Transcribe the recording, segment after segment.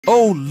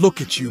Oh,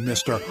 look at you,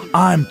 mister.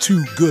 I'm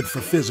too good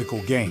for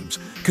physical games.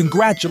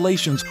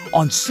 Congratulations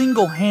on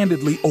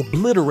single-handedly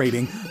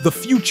obliterating the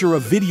future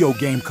of video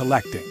game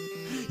collecting.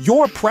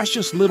 Your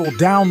precious little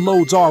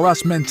downloads are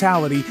us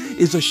mentality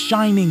is a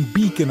shining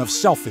beacon of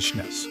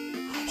selfishness.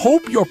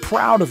 Hope you're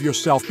proud of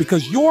yourself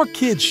because your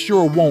kids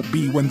sure won't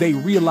be when they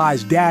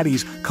realize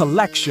daddy's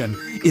collection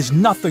is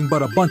nothing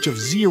but a bunch of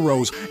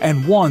zeros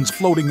and ones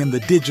floating in the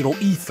digital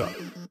ether.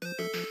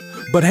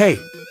 But hey,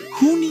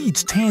 who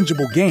needs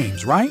tangible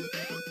games, right?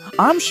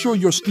 I'm sure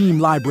your Steam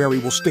library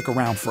will stick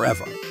around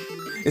forever.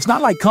 It's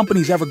not like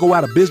companies ever go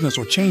out of business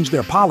or change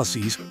their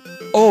policies.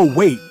 Oh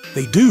wait,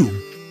 they do.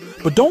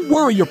 But don't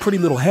worry your pretty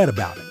little head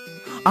about it.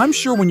 I'm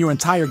sure when your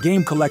entire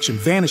game collection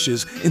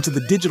vanishes into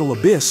the digital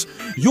abyss,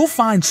 you'll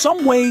find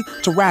some way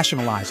to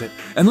rationalize it.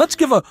 And let's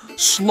give a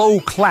slow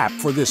clap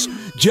for this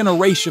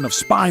generation of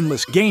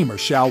spineless gamers,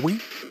 shall we?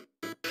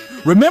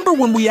 Remember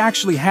when we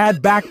actually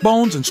had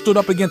backbones and stood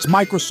up against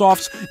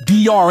Microsoft's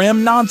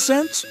DRM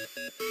nonsense?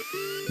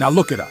 Now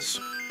look at us,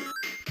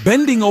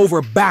 bending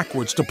over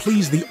backwards to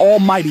please the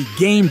almighty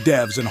game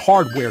devs and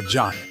hardware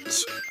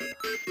giants.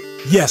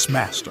 Yes,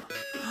 master.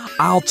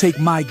 I'll take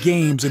my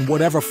games in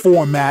whatever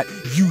format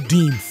you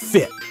deem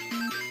fit.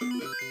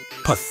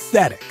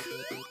 Pathetic.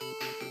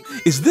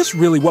 Is this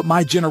really what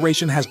my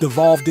generation has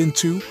devolved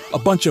into? A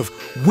bunch of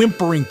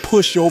whimpering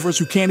pushovers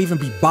who can't even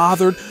be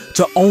bothered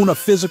to own a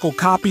physical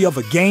copy of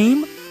a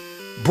game?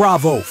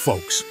 Bravo,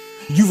 folks.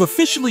 You've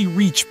officially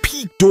reached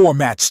peak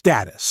doormat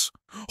status.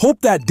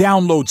 Hope that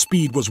download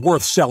speed was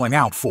worth selling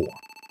out for.